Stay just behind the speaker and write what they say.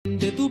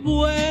de tu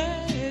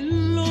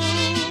vuelo,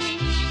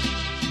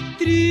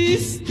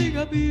 triste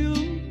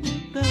gaviota.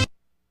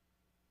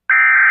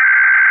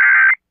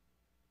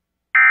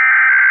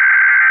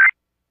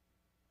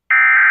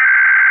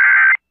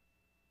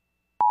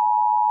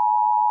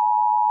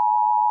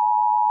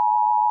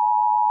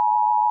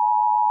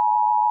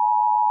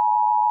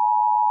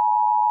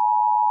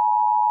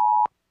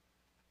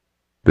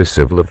 The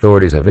civil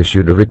authorities have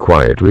issued a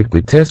required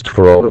weekly test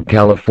for all of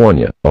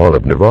California, all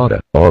of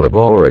Nevada, all of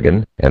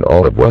Oregon, and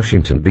all of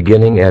Washington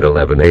beginning at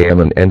 11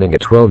 a.m. and ending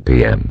at 12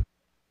 p.m.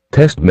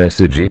 Test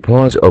message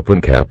EAPAWS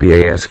open cap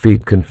EAS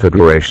feed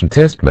configuration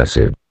test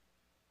message.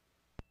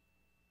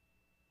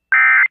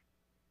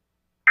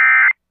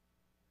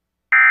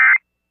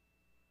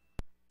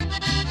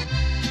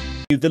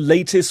 The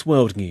latest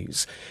world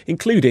news,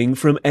 including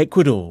from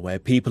Ecuador, where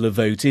people have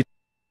voted.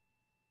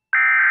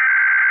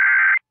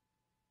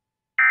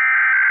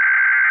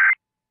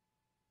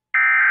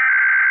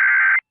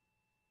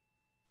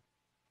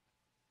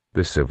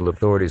 The civil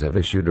authorities have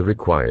issued a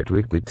required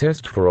weekly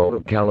test for all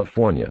of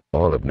California,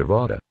 all of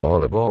Nevada,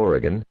 all of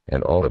Oregon,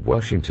 and all of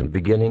Washington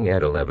beginning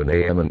at 11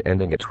 a.m. and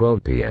ending at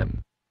 12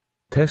 p.m.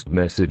 Test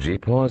message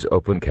EAPAWS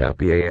open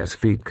cap EAS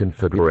feed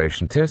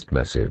configuration test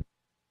message.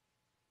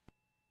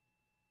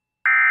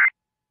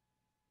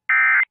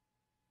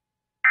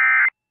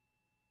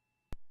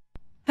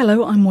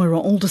 Hello, I'm Moira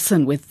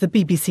Alderson with the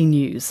BBC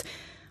News.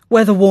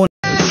 Weather warning.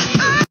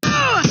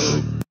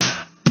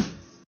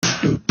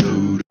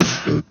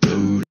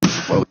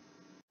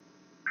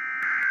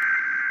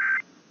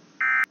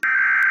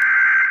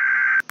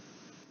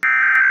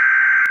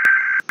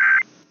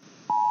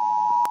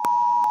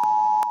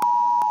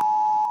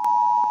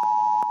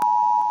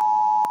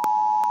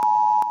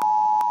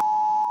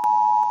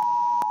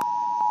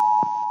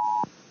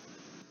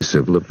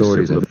 Civil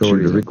authorities have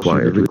issued a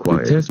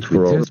required test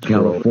for all of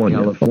California,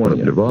 all of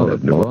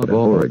Nevada, all of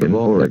Oregon,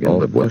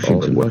 all of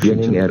Washington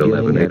beginning at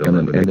 11 a.m.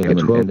 and ending at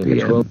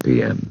 12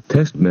 p.m.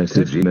 Test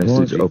message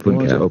EAPAWS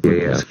open cap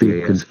EAS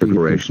feed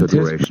configuration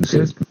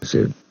test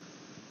message.